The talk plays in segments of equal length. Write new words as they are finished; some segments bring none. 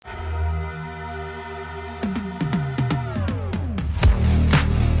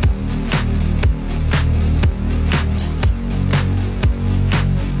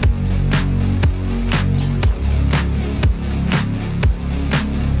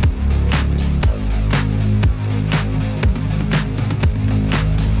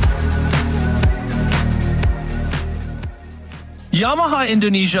Yamaha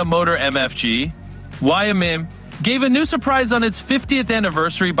Indonesia Motor MFG, YMM, gave a new surprise on its 50th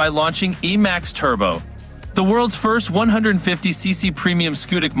anniversary by launching Nmax Turbo, the world's first 150cc premium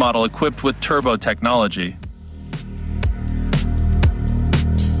scooter model equipped with turbo technology.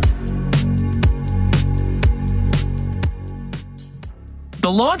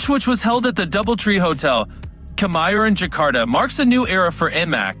 The launch, which was held at the Doubletree Hotel, Kemayoran, Jakarta, marks a new era for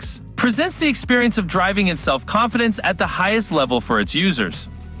Nmax, presents the experience of driving in self-confidence at the highest level for its users.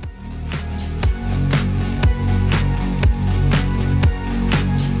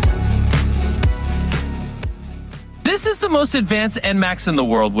 This is the most advanced Nmax in the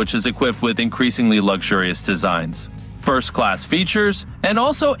world, which is equipped with increasingly luxurious designs, first-class features, and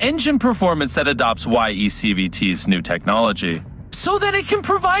also engine performance that adopts YECVT's new technology, so that it can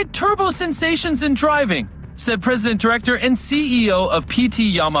provide turbo sensations in driving, said President Director and CEO of PT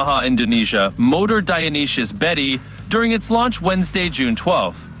Yamaha Indonesia, Motor Dionysius Betty, during its launch Wednesday, June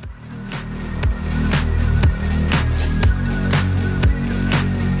 12.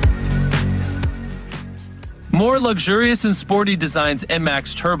 More luxurious and sporty designs,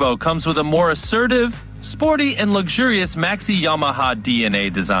 Nmax Turbo comes with a more assertive, sporty, and luxurious Maxi Yamaha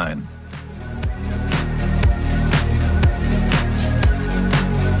DNA design.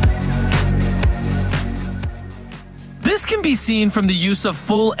 This can be seen from the use of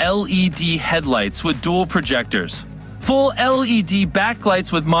full LED headlights with dual projectors, full LED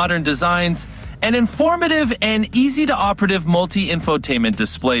backlights with modern designs, and informative and easy-to-operative multi-infotainment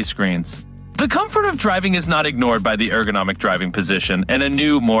display screens. The comfort of driving is not ignored by the ergonomic driving position and a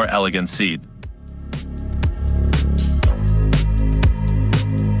new, more elegant seat.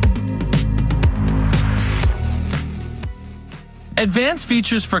 Advanced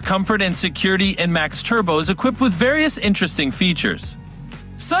features for comfort and security. Nmax Turbo is equipped with various interesting features,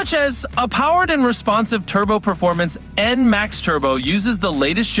 such as a powered and responsive turbo performance. Nmax Turbo uses the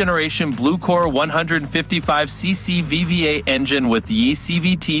latest generation Blue-Core 155cc VVA engine with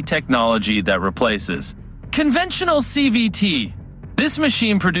YECVT technology that replaces conventional CVT. This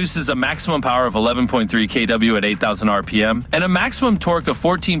machine produces a maximum power of 11.3 kW at 8,000 RPM and a maximum torque of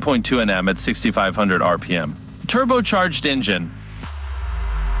 14.2 Nm at 6,500 RPM. Turbocharged engine.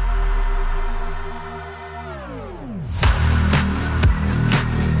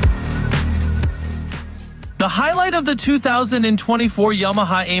 The highlight of the 2024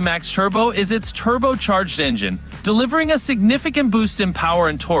 Yamaha Nmax Turbo is its turbocharged engine, delivering a significant boost in power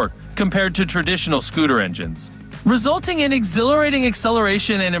and torque compared to traditional scooter engines, resulting in exhilarating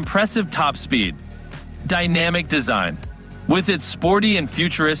acceleration and impressive top speed. Dynamic design. With its sporty and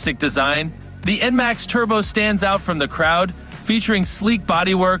futuristic design, the Nmax Turbo stands out from the crowd, featuring sleek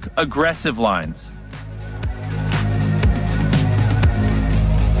bodywork, aggressive lines,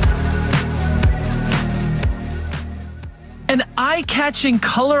 and eye-catching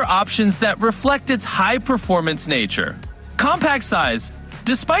color options that reflect its high-performance nature. Compact size.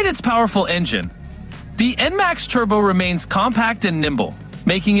 Despite its powerful engine, the Nmax Turbo remains compact and nimble,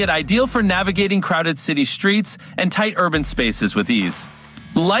 making it ideal for navigating crowded city streets and tight urban spaces with ease.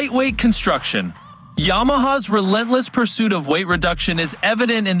 Lightweight construction. Yamaha's relentless pursuit of weight reduction is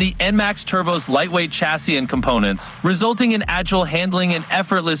evident in the Nmax Turbo's lightweight chassis and components, resulting in agile handling and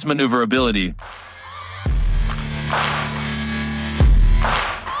effortless maneuverability.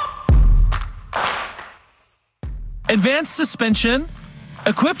 Advanced suspension.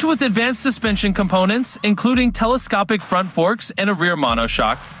 Equipped with advanced suspension components, including telescopic front forks and a rear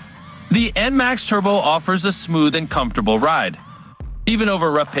monoshock, the Nmax Turbo offers a smooth and comfortable ride, even over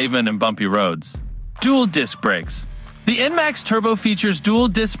rough pavement and bumpy roads. Dual disc brakes. The Nmax Turbo features dual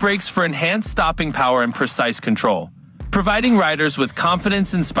disc brakes for enhanced stopping power and precise control, providing riders with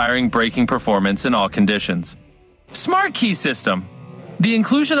confidence-inspiring braking performance in all conditions. Smart key system. The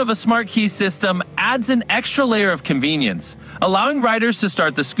inclusion of a smart key system adds an extra layer of convenience, allowing riders to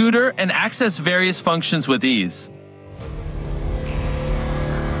start the scooter and access various functions with ease.